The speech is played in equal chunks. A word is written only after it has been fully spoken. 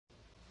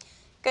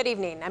Good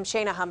evening. I'm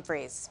Shayna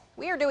Humphreys.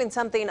 We are doing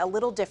something a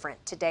little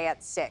different today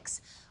at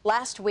 6.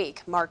 Last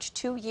week marked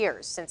 2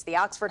 years since the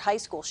Oxford High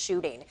School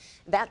shooting.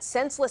 That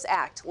senseless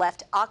act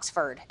left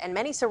Oxford and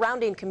many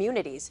surrounding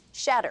communities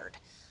shattered.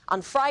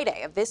 On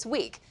Friday of this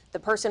week, the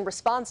person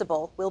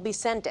responsible will be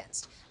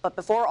sentenced. But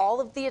before all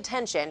of the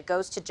attention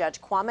goes to Judge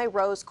Kwame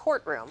Rowe's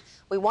courtroom,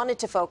 we wanted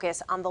to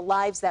focus on the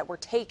lives that were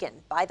taken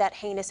by that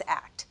heinous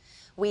act.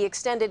 We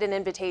extended an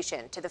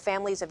invitation to the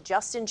families of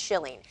Justin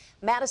Shilling,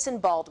 Madison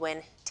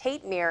Baldwin,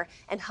 Tate Meir,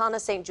 and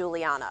Hannah St.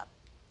 Juliana.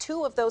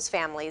 2 of those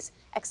families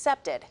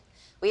accepted.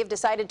 We have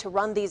decided to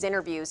run these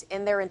interviews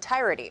in their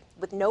entirety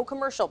with no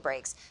commercial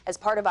breaks as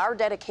part of our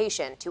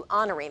dedication to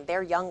honoring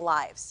their young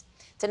lives.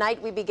 Tonight,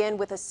 we begin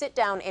with a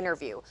sit-down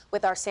interview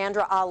with our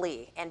Sandra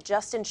Ali and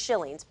Justin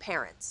Shilling's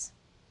parents.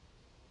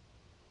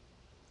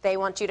 They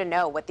want you to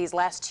know what these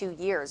last 2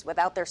 years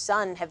without their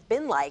son have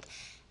been like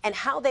and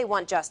how they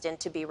want Justin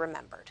to be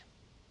remembered.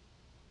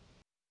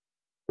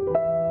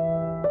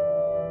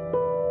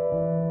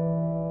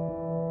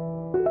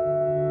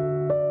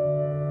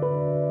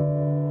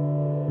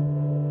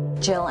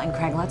 Jill and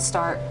Craig, let's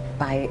start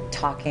by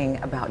talking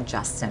about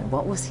Justin.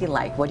 What was he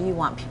like? What do you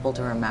want people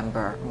to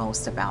remember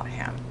most about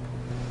him?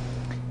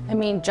 I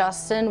mean,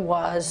 Justin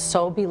was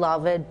so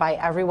beloved by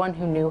everyone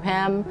who knew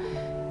him,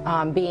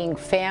 being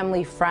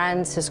family,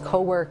 friends, his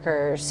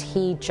coworkers.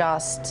 He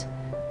just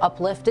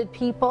uplifted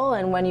people,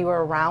 and when you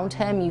were around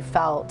him, you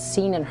felt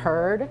seen and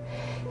heard.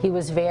 He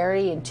was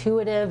very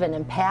intuitive and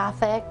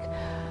empathic,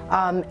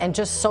 and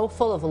just so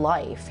full of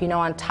life. You know,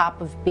 on top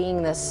of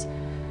being this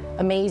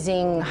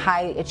amazing,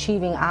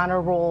 high-achieving honor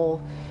roll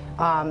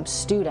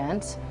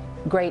student,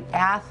 great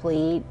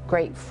athlete,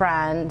 great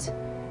friend,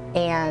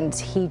 and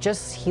he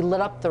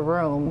lit up the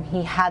room.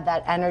 He had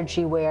that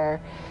energy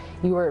where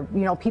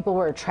people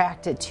were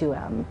attracted to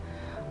him.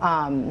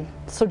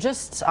 So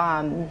just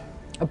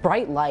a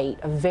bright light,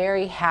 a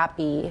very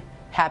happy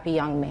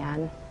young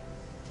man.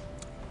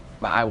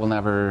 I will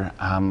never,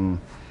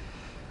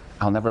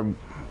 I'll never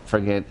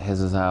forget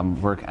his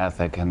work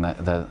ethic and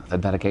the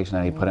dedication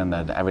that he put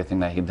into everything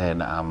that he did.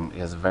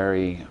 He was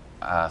very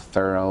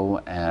thorough,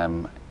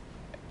 and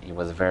he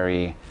was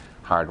very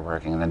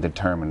hardworking and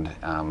determined.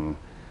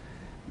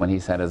 When he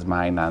set his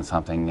mind on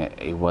something,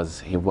 he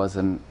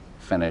wasn't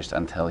finished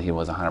until he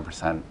was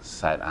 100%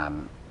 set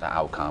on the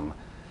outcome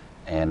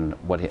and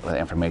what the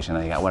information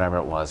that he got, whatever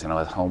it was,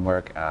 his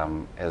homework,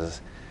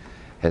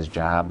 his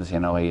jobs,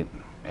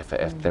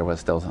 if there was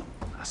still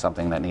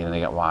something that needed to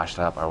get washed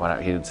up or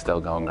whatever, he'd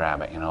still go and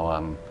grab it,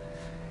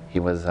 He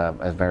was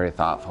a very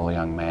thoughtful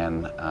young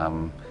man.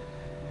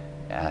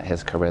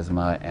 His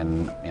charisma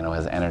and,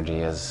 his energy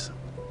is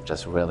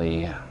just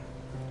really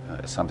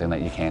something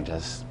that you can't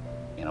just,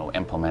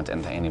 implement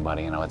into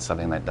anybody. It's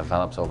something that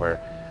develops over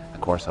the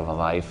course of a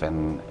life,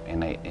 and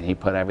he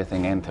put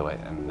everything into it,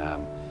 and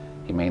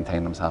he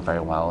maintained himself very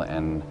well,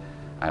 and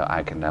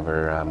I could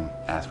never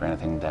ask for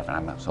anything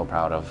different. I'm so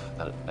proud of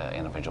the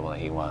individual that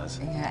he was.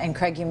 Yeah, and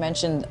Craig, you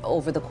mentioned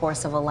over the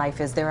course of a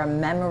life. Is there a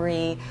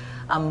memory,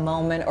 a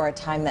moment, or a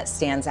time that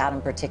stands out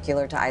in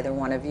particular to either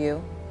one of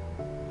you?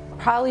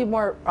 Probably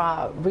more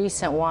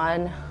recent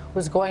one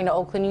was going to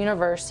Oakland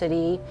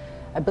University.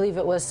 I believe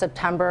it was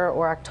September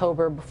or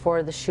October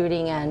before the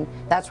shooting, and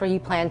that's where he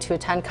planned to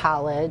attend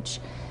college.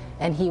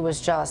 And he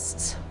was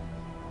just,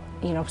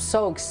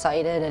 so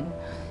excited, and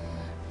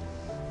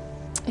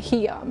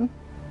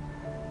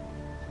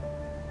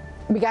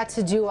we got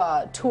to do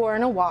a tour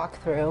and a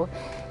walkthrough,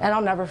 and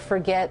I'll never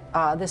forget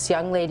this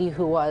young lady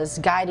who was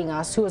guiding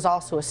us, who was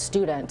also a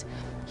student.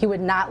 He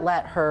would not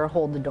let her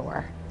hold the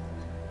door.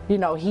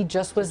 He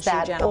just was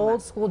that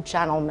old school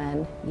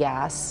gentleman,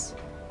 yes.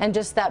 And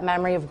just that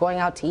memory of going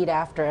out to eat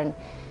after, and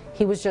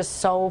he was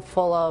just so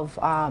full of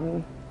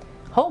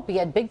hope. He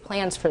had big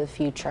plans for the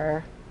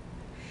future.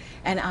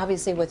 And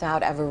obviously,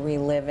 without ever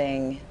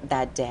reliving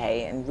that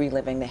day and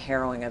reliving the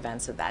harrowing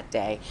events of that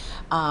day,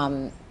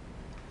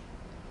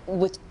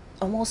 with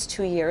almost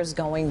 2 years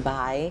going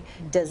by,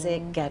 does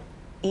it get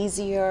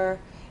easier?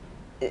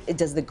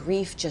 Does the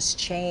grief just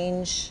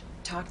change?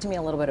 Talk to me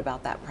a little bit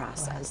about that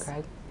process. Go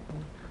ahead, Craig.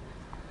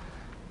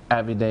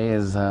 Every day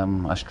is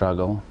a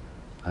struggle.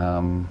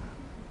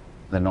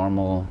 The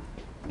normal,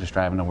 just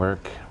driving to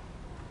work,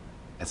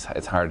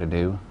 it's hard to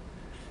do.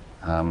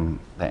 The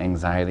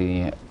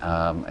anxiety,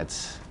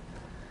 it's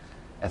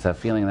a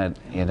feeling that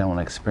you don't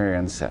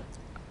experience, that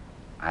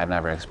I've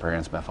never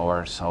experienced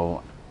before,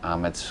 so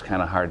it's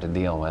kind of hard to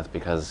deal with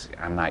because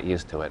I'm not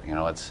used to it.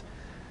 It's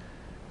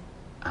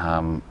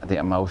the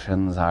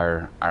emotions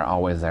are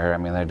always there. I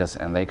mean,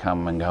 they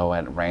come and go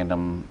at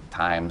random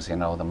times. The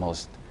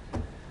most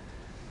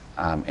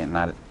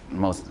not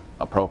most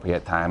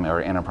appropriate time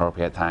or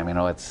inappropriate time.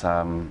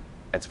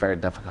 It's very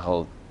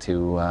difficult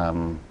to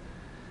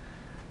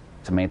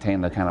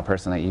maintain the kind of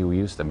person that you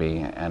used to be,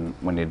 and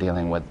when you're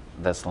dealing with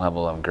this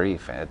level of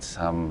grief, it's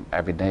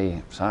every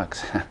day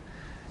sucks.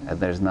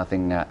 There's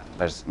nothing that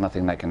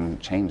can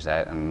change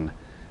that, and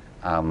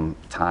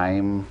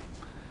time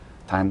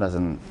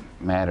doesn't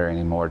matter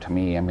anymore to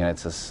me.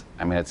 It's just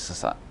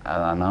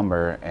a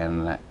number,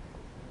 and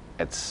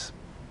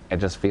it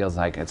just feels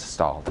like it's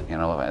stalled, you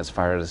know, as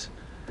far as,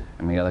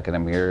 I mean, you look in a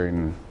mirror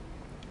and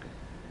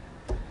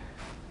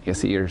you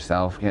see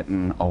yourself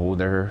getting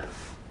older,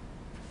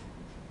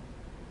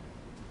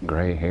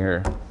 gray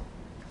hair.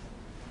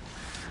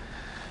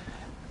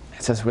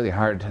 It's just really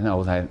hard to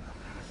know that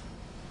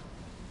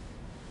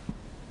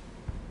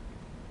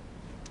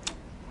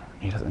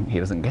he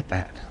doesn't get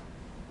that.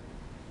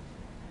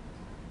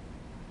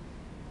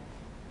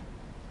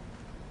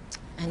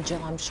 And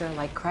Jill, I'm sure,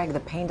 like Craig, the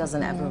pain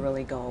doesn't ever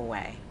really go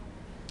away.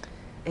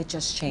 It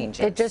just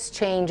changes. It just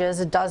changes.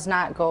 It does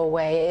not go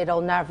away.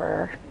 It'll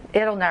never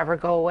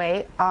go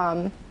away.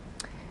 I'm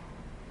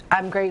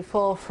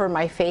grateful for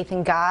my faith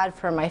in God,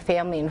 for my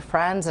family and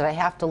friends that I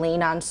have to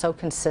lean on so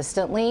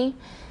consistently,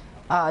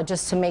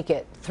 just to make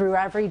it through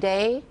every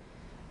day.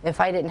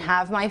 If I didn't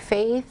have my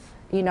faith,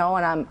 you know,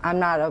 and I'm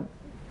not a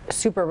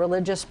super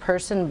religious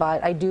person,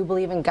 but I do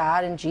believe in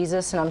God and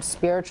Jesus, and I'm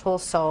spiritual,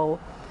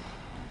 so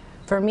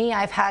for me,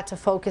 I've had to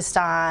focus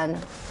on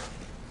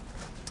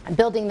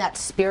building that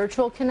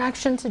spiritual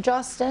connection to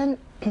Justin.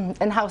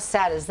 And how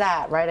sad is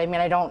that, right? I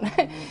mean, I don't,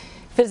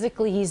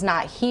 physically he's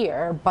not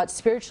here, but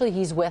spiritually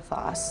he's with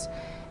us.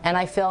 And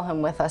I feel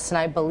him with us, and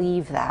I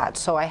believe that.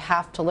 So I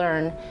have to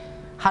learn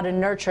how to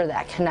nurture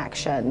that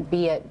connection,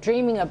 be it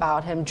dreaming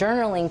about him,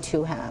 journaling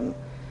to him,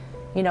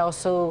 you know,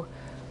 so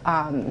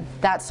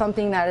that's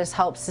something that has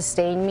helped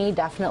sustain me,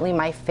 definitely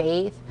my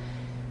faith.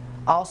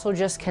 Also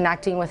just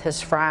connecting with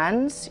his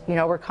friends. You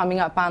know, we're coming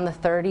up on the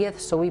 30th,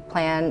 so I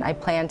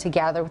plan to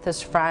gather with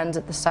his friends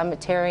at the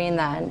cemetery and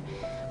then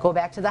go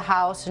back to the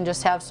house and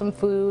just have some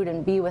food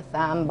and be with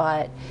them.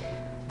 But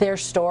their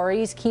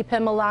stories keep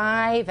him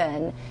alive,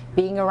 and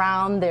being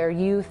around their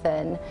youth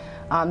and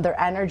their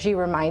energy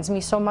reminds me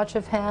so much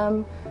of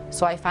him.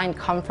 So I find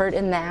comfort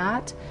in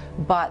that.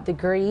 But the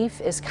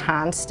grief is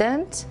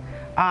constant.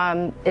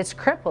 It's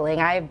crippling.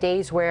 I have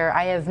days where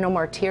I have no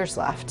more tears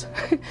left.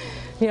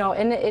 You know,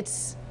 and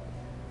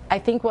I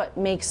think what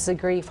makes the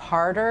grief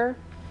harder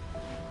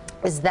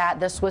is that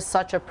this was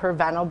such a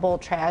preventable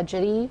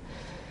tragedy.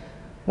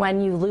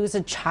 When you lose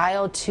a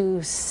child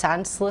to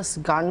senseless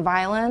gun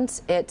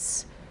violence,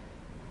 it's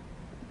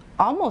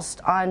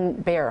almost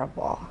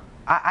unbearable.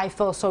 I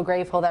feel so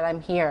grateful that I'm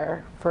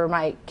here for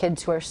my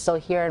kids who are still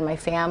here and my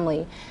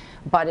family,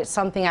 but it's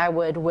something I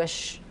would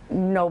wish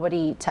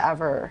nobody to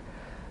ever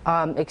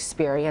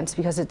experience,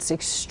 because it's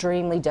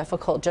extremely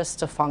difficult just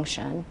to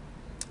function.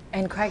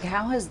 And Craig,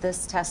 how has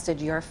this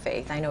tested your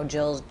faith? I know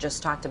Jill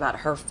just talked about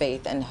her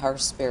faith and her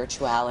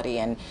spirituality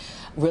and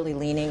really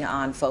leaning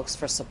on folks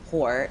for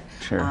support.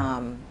 Sure.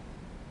 A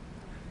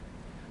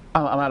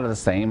lot of the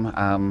same.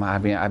 I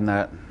mean, I'm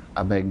not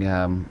a big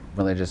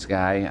religious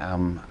guy.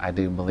 I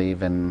do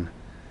believe in,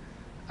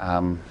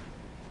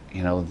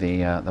 you know,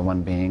 the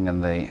one being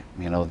and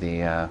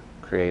the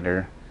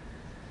Creator.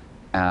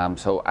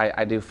 So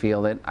I do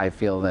feel it. I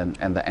feel it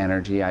and the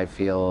energy. I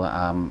feel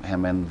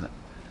him in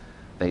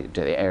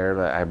the air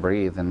that I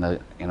breathe, and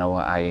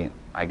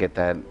I get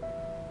that,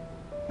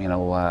 you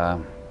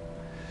know,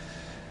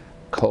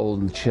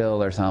 cold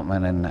chill or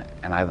something, and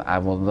I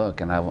will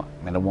look, and I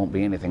mean, it won't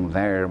be anything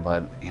there,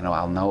 but you know,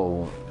 I'll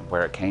know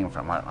where it came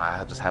from.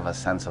 I just have a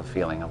sense of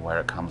feeling of where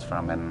it comes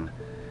from, and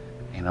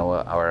you know,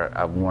 or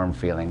a warm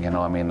feeling. You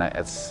know, I mean,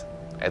 it's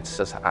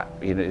just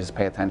you just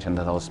pay attention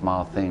to those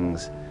small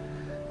things,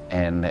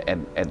 and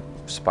it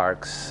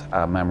sparks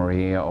a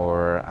memory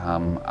or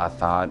a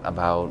thought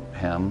about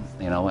him,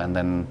 you know, and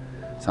then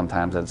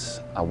sometimes it's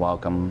a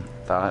welcome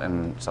thought,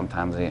 and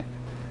sometimes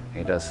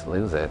you just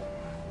lose it.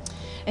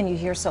 And you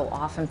hear so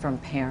often from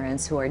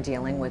parents who are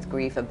dealing with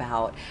grief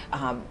about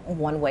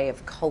one way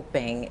of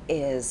coping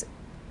is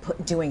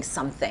doing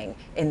something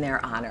in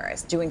their honor,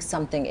 doing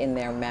something in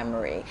their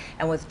memory.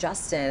 And with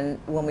Justin,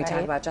 when we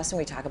talk about Justin,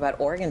 we talk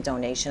about organ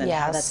donation and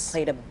how that's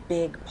played a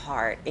big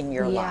part in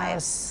your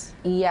lives.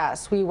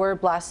 Yes, we were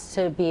blessed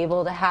to be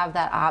able to have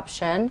that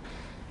option.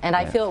 And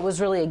I feel it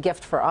was really a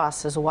gift for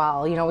us as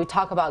well. You know, we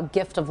talk about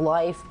gift of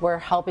life, we're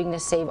helping to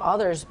save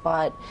others,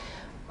 but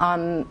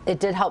it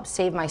did help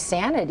save my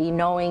sanity,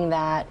 knowing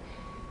that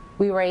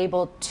we were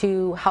able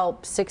to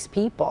help 6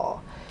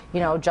 people. You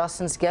know,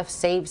 Justin's gift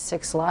saved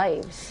 6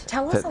 lives.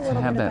 Tell us a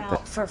little bit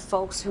about, for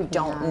folks who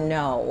don't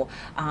know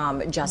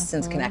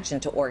Justin's connection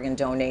to organ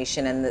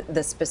donation and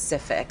the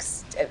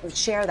specifics.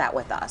 Share that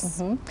with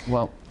us.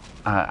 Well,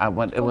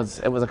 it was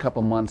a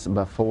couple months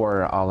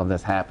before all of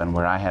this happened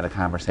where I had a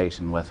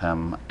conversation with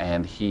him,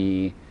 and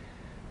he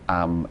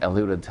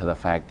alluded to the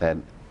fact that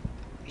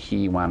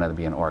he wanted to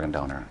be an organ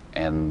donor,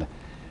 and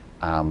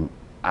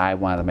I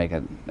wanted to make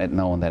it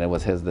known that it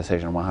was his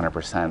decision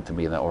 100% to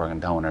be the organ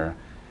donor.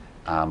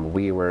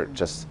 We were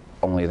just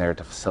only there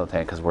to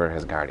facilitate because we're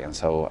his guardian.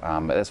 So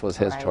this was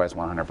his choice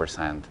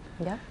 100%.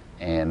 Yeah.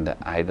 And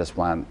I just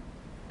want,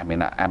 I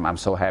mean, I'm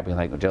so happy,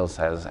 like Jill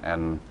says,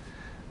 and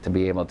to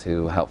be able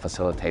to help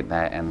facilitate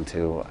that and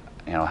to,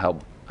 you know,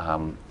 help,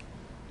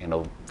 you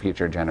know,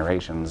 future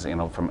generations, you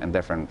know, from in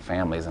different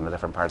families in the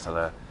different parts of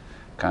the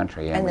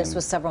country. And this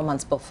was several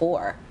months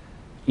before.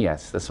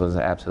 Yes, this was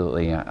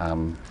absolutely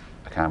a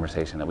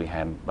conversation that we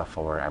had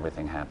before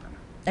everything happened.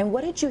 And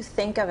what did you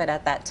think of it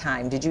at that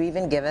time? Did you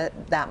even give it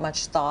that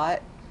much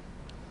thought?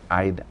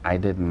 I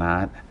did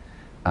not.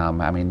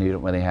 I mean, you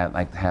don't really have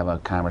to have a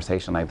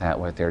conversation like that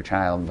with your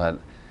child, but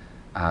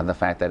the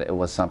fact that it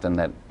was something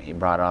that he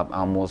brought up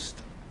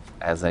almost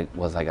as it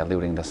was like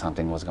alluding to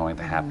something was going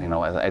to happen. You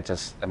know, it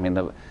just, I mean,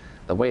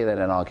 the way that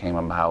it all came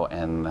about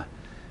and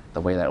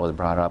the way that it was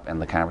brought up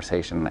and the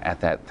conversation at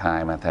that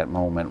time, at that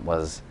moment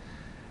was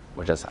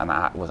just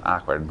was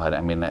awkward. But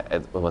I mean,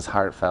 it was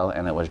heartfelt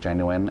and it was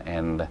genuine,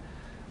 and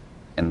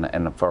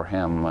for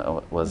him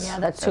it was. Yeah,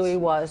 that's who he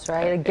was,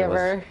 right? A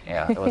giver.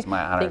 It was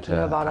my honor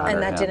to about honor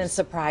And that him. didn't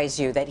surprise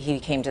you that he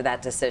came to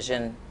that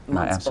decision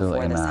months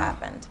before this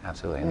happened?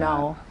 Absolutely No.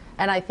 not.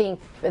 And I think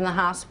in the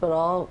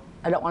hospital,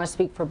 I don't want to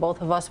speak for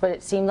both of us, but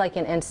it seemed like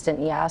an instant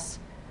yes.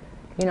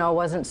 You know, it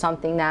wasn't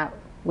something that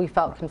we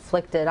felt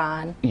conflicted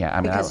on. Yeah, I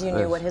mean, Because you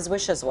knew what his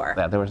wishes were.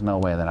 There was no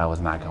way that I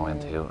was not going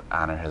to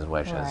honor his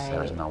wishes.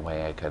 There was Right. no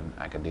way I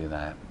could do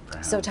that for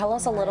him. So tell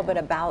us a little bit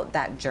about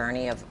that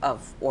journey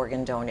of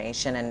organ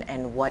donation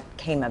and what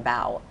came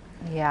about.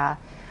 Yeah.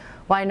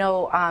 Well, I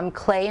know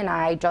Clay and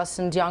I,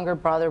 Justin's younger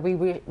brother,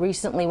 we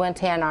recently went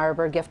to Ann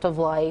Arbor, Gift of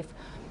Life,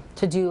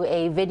 to do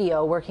a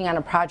video working on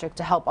a project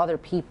to help other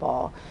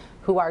people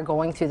who are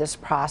going through this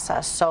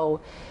process.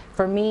 So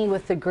for me,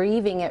 with the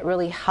grieving, it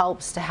really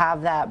helps to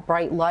have that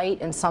bright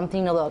light and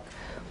something to look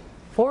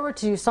forward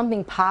to,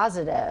 something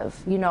positive,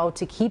 you know,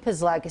 to keep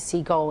his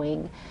legacy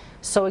going.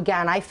 So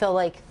again, I feel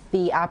like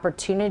the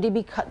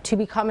opportunity to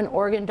become an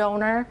organ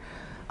donor,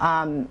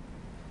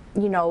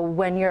 you know,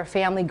 when you're a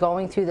family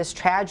going through this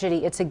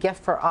tragedy, it's a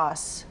gift for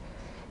us.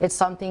 It's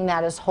something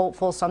that is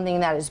hopeful, something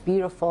that is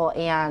beautiful,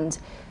 and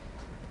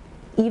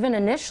even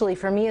initially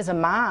for me as a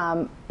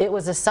mom, it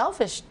was a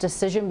selfish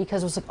decision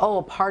because it was like, oh,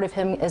 a part of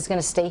him is going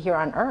to stay here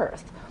on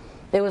earth.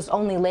 It was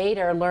only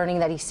later, learning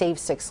that he saved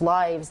 6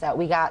 lives, that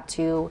we got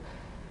to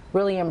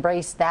really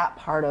embrace that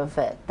part of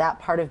it, that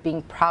part of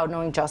being proud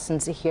knowing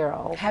Justin's a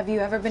hero. Have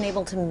you ever been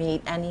able to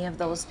meet any of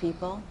those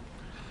people?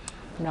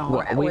 No.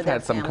 Well, we've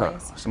had some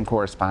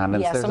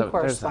correspondence. Yeah, there's some a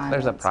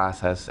correspondence.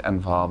 process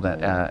involved.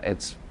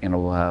 It's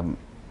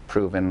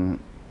proven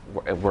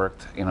it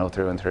worked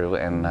through and through,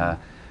 and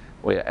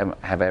we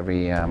have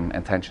every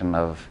intention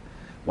of,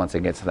 once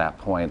it gets to that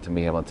point, to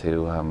be able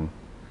to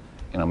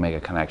make a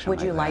connection.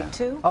 Would you like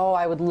to? Oh,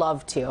 I would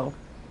love to.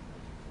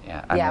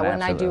 Yeah, Yeah,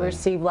 when I do absolutely.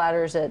 receive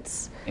letters,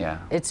 it's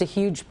a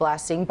huge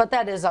blessing. But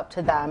that is up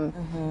to them,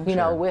 you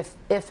know,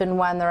 if and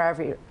when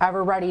they're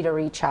ever ready to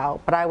reach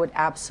out. But I would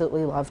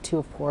absolutely love to,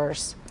 of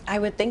course. I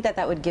would think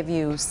that would give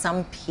you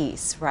some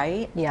peace,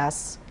 right?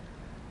 Yes,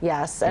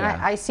 yes. And Yeah.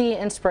 I see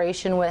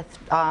inspiration with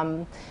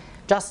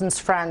Justin's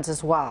friends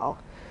as well.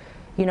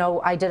 You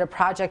know, I did a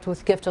project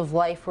with Gift of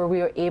Life where we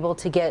were able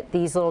to get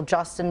these little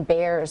Justin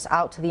bears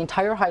out to the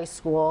entire high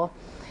school,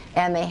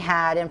 and they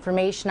had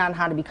information on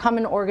how to become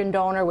an organ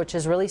donor, which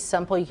is really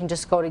simple. You can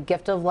just go to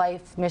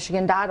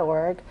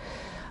giftoflifemichigan.org.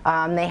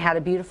 They had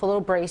a beautiful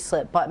little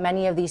bracelet, but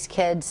many of these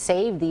kids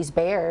saved these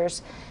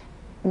bears.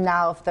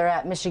 Now, if they're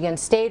at Michigan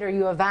State or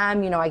U of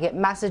M, you know, I get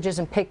messages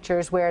and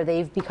pictures where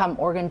they've become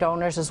organ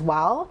donors as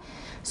well.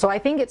 So I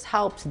think it's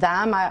helped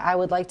them. I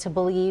would like to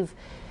believe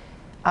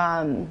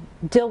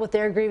deal with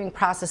their grieving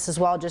process as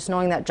well, just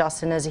knowing that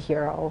Justin is a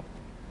hero.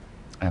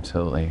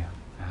 Absolutely.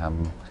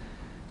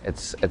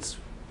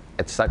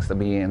 It sucks to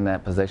be in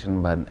that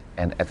position, but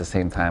at the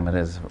same time, it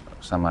is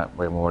somewhat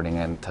rewarding,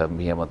 and to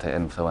be able to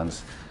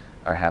influence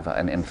or have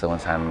an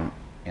influence on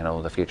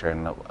the future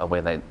in a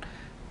way that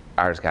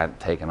ours got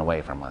taken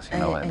away from us.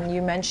 And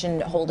you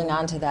mentioned holding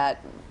on to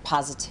that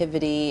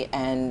positivity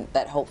and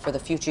that hope for the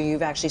future.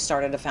 You've actually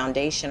started a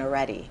foundation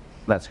already.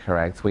 That's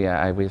correct.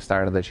 We've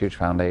started the Chooch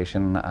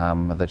Foundation.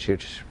 The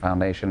Chooch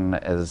Foundation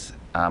is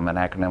an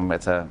acronym.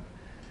 It's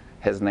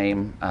his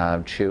name.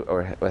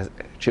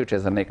 Chooch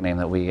is a nickname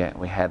that we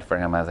had for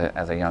him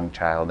as a young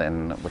child,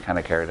 and we kind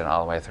of carried it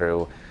all the way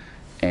through.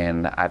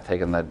 And I've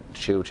taken the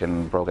Chooch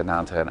and broke it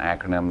down to an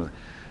acronym,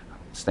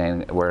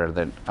 where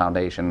the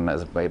foundation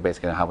is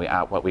basically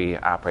what we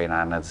operate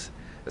on. Is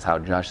how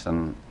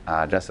Justin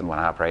would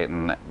operate,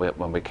 and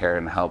when we care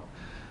and help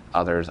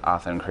others,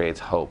 often creates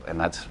hope, and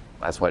that's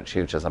what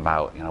Chooch is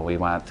about.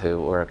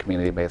 We're a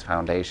community-based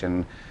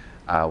foundation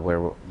where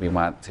we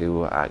want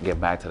to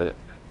give back to the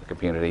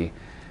community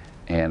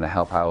and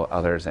help out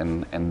others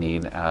in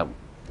need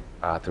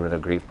through the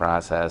grief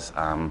process,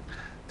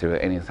 through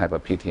any type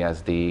of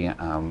PTSD.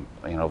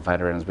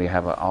 Veterans. We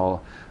have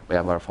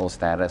our full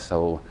status,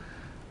 so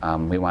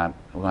we want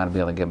to be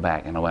able to give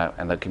back.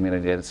 And the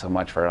community did so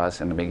much for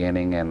us in the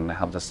beginning and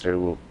helped us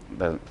through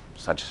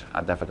such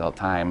a difficult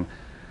time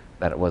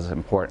that it was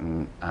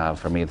important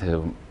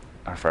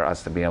for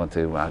us to be able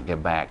to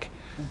give back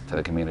to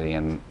the community,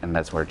 and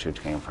that's where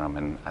Chooch came from.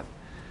 And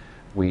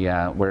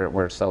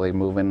we're slowly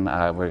moving.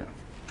 We're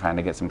trying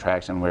to get some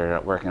traction. We're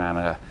working on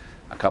a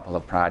couple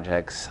of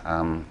projects.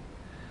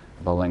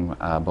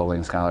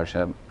 Bowling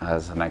scholarship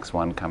is the next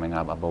one coming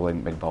up.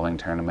 Big bowling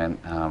tournament.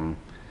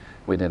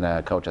 We did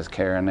a Coaches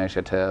Care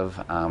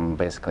initiative.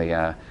 Basically,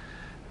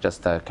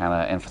 just to kind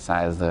of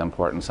emphasize the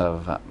importance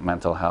of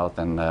mental health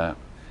in the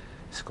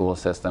school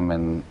system.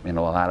 And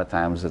a lot of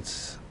times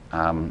it's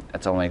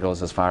only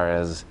goes as far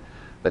as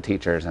the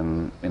teachers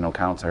and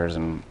counselors,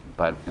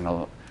 but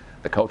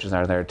the coaches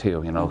are there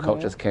too.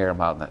 Coaches care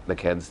about the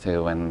kids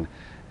too, and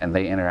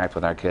they interact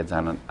with our kids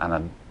on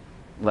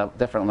a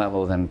different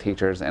level than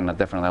teachers and a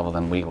different level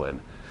than we would.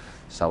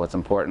 So it's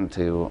important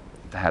to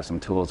have some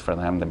tools for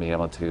them to be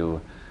able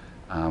to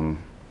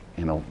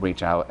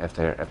reach out if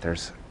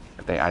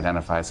they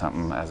identify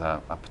something as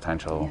a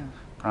potential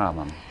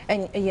problem.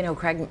 And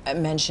Craig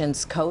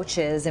mentions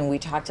coaches, and we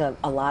talked a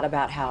lot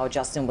about how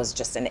Justin was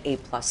just an A+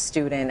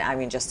 student. I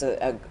mean, just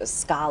a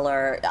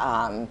scholar,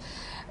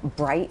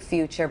 bright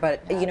future.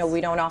 But we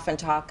don't often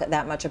talk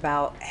that much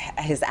about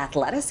his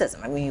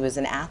athleticism. I mean, he was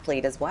an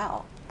athlete as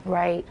well.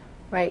 Right,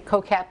 right.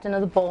 Co-captain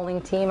of the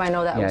bowling team. I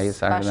know that was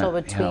special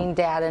between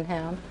Dad and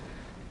him.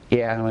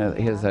 Yeah, I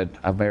mean, he's a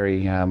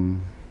very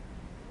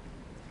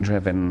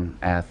driven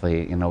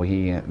athlete.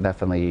 He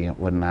definitely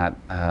would not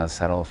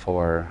settle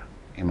for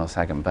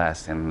second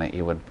best, and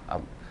he would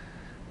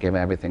give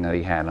everything that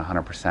he had,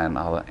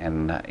 100%.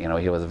 And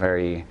he was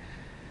very.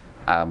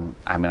 I mean,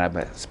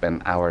 I've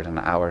spent hours and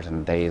hours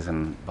and days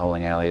in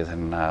bowling alleys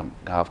and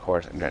golf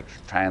course, and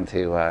trying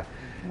to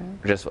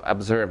just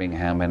observing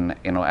him, and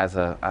as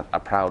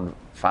a proud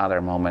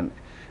father moment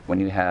when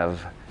you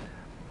have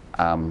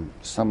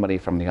somebody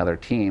from the other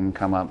team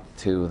come up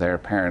to their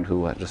parent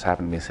who just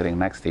happened to be sitting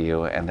next to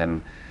you and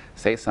then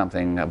say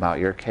something about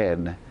your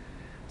kid,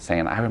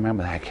 saying, "I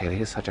remember that kid,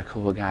 he's such a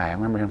cool guy, I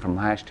remember him from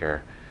last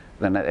year."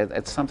 Then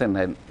it's something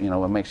that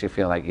it makes you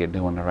feel like you're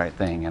doing the right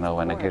thing,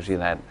 and it gives you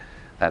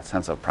that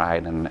sense of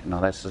pride, and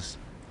that's just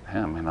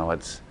him.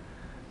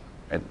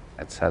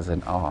 It says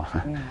it all.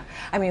 Yeah.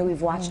 I mean,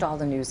 we've watched all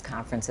the news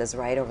conferences,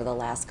 right, over the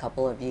last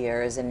couple of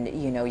years, and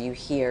you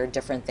hear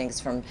different things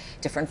from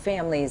different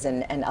families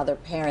and other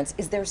parents.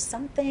 Is there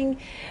something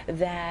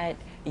that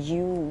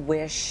you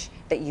wish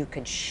that you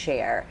could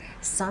share,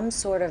 some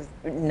sort of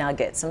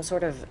nugget, some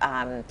sort of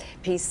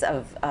piece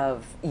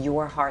of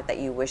your heart that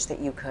you wish that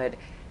you could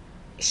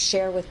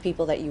share with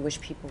people, that you wish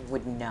people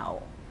would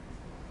know,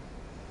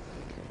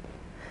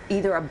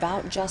 either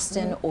about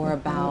Justin or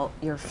about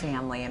your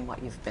family and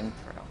what you've been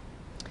through?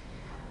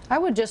 I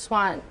would just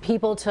want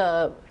people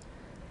to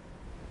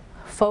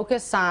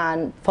focus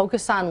on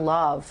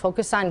love,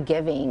 focus on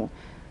giving,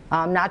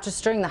 not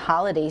just during the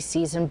holiday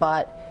season,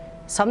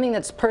 but something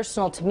that's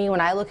personal to me.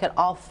 When I look at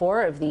all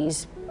 4 of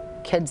these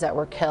kids that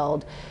were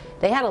killed,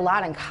 they had a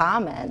lot in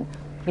common.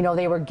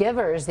 They were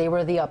givers, they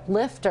were the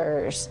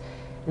uplifters,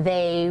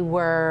 they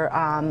were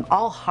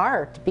all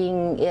heart,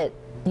 being it,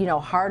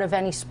 heart of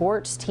any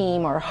sports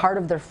team or heart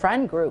of their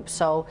friend group.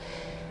 So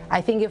I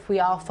think if we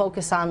all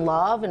focus on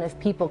love, and if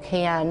people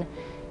can,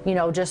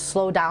 just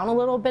slow down a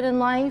little bit in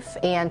life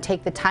and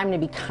take the time to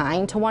be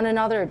kind to one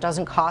another, it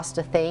doesn't cost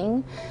a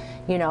thing.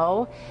 We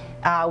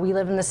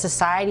live in this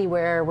society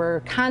where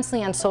we're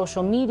constantly on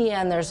social media,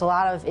 and there's a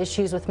lot of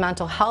issues with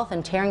mental health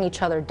and tearing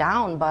each other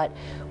down, but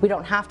we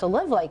don't have to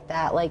live like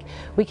that. Like,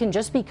 we can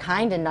just be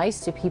kind and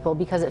nice to people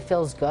because it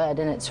feels good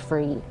and it's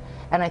free.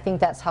 And I think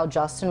that's how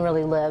Justin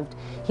really lived.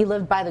 He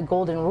lived by the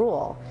golden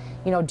rule.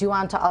 Do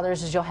unto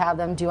others as you'll have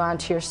them do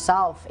unto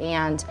yourself.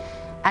 And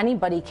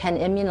anybody can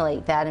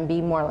emulate that and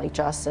be more like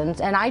Justin.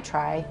 And I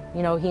try.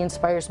 He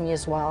inspires me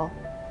as well.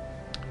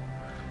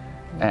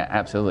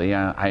 Absolutely,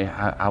 yeah.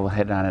 I will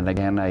hit on it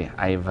again.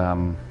 I've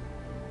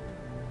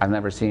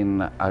never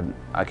seen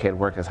a kid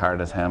work as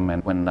hard as him,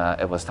 and when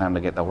it was time to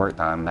get the work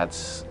done,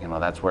 that's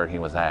where he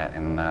was at,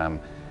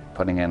 and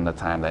putting in the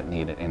time that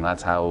needed. And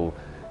that's how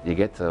you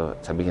get to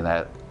be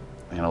that,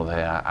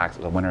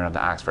 the winner of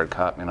the Oxford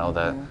Cup,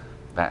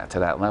 to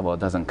that level. It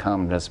doesn't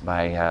come just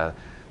by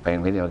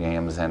playing video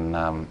games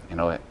and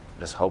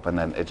just hoping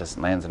that it just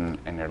lands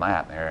in your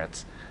lap there.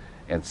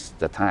 It's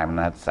the time,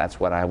 and that's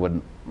what I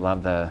would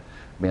love to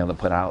be able to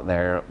put out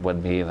there,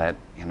 would be that,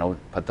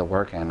 put the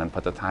work in and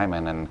put the time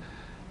in, and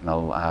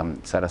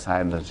set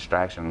aside the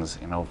distractions,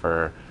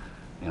 for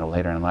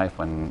later in life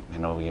when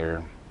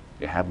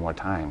you have more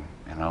time.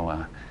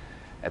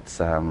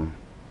 That's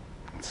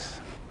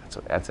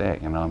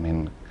it. I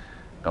mean,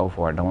 go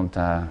for it. Don't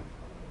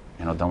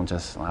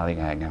just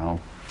lollygag.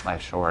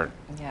 Life's short.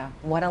 Yeah,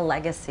 what a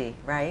legacy,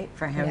 right,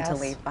 for him to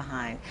leave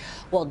behind.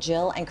 Well,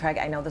 Jill and Craig,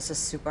 I know this is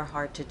super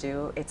hard to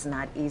do. It's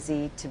not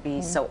easy to be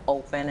so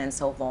open and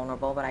so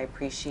vulnerable, but I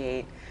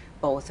appreciate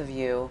both of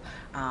you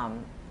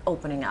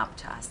opening up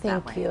to us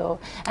that way. Thank you.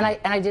 And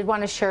I did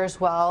want to share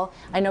as well,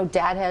 I know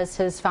Dad has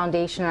his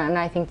foundation, and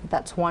I think that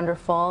that's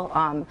wonderful.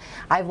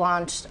 I've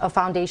launched a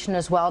foundation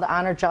as well to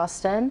honor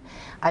Justin.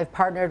 I've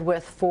partnered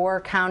with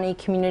 4 County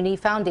Community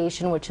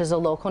Foundation, which is a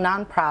local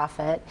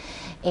nonprofit,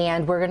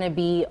 and we're going to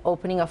be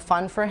opening a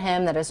fund for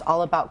him that is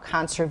all about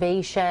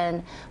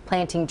conservation,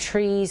 planting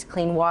trees,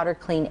 clean water,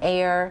 clean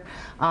air.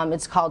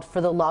 It's called For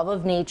the Love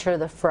of Nature,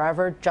 the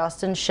Forever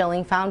Justin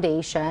Shilling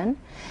Foundation.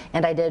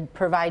 And I did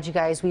provide you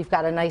guys, we've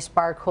got a nice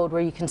barcode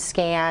where you can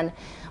scan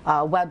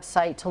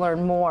website to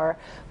learn more.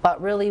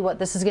 But really what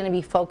this is going to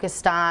be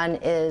focused on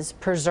is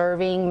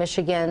preserving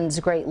Michigan's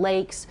Great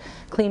Lakes,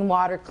 clean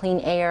water, clean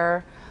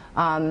air.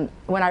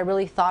 When I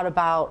really thought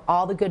about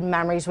all the good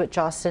memories with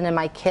Justin and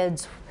my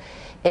kids,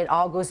 it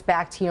all goes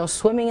back to, you know,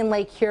 swimming in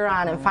Lake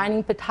Huron and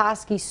finding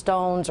Petoskey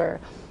stones,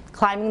 or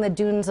climbing the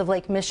dunes of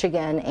Lake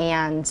Michigan.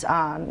 And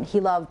he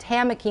loved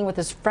hammocking with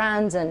his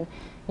friends, and,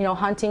 you know,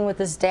 hunting with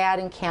his dad,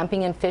 and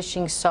camping and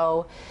fishing.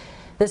 So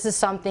this is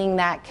something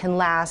that can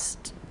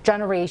last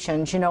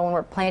generations. You know, when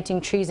we're planting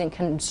trees and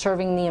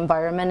conserving the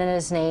environment in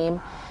his name,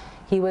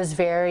 he was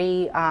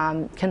very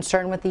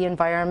concerned with the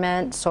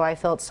environment, so I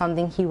felt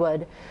something he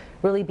would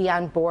really be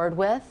on board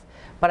with.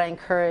 But I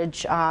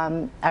encourage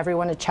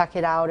everyone to check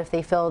it out if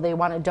they feel they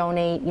want to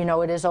donate. You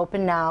know, it is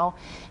open now,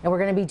 and we're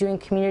going to be doing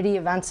community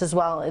events as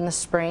well in the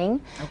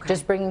spring,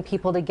 just bringing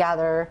people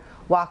together,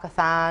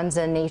 walkathons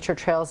and nature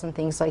trails and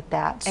things like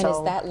that. And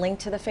is that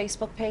linked to the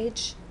Facebook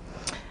page?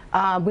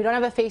 We don't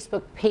have a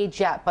Facebook page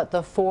yet, but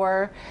the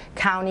 4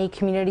 County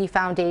Community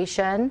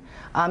Foundation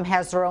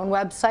has their own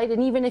website,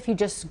 and even if you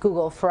just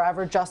Google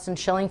Forever Justin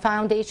Shilling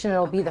Foundation,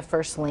 it'll be the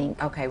first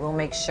link. Okay, we'll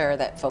make sure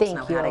that folks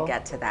know how to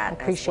get to that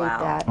Appreciate as well.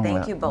 that.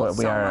 Thank you both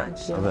so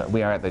much.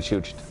 We are at the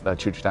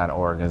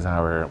chooch.org is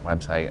our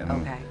website.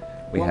 And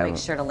we'll make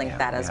sure to link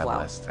that as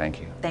well.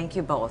 Thank you. Thank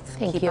you both.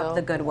 Keep up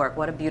the good work.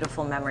 What a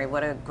beautiful memory.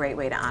 What a great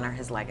way to honor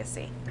his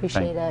legacy.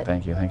 Appreciate it.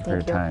 Thank you. Thank you for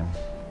your time.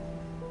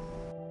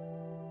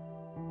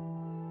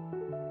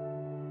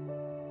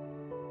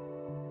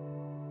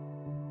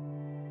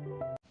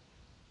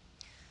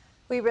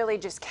 We really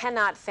just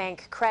cannot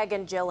thank Craig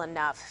and Jill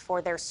enough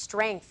for their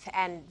strength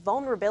and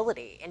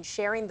vulnerability in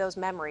sharing those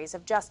memories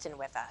of Justin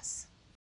with us.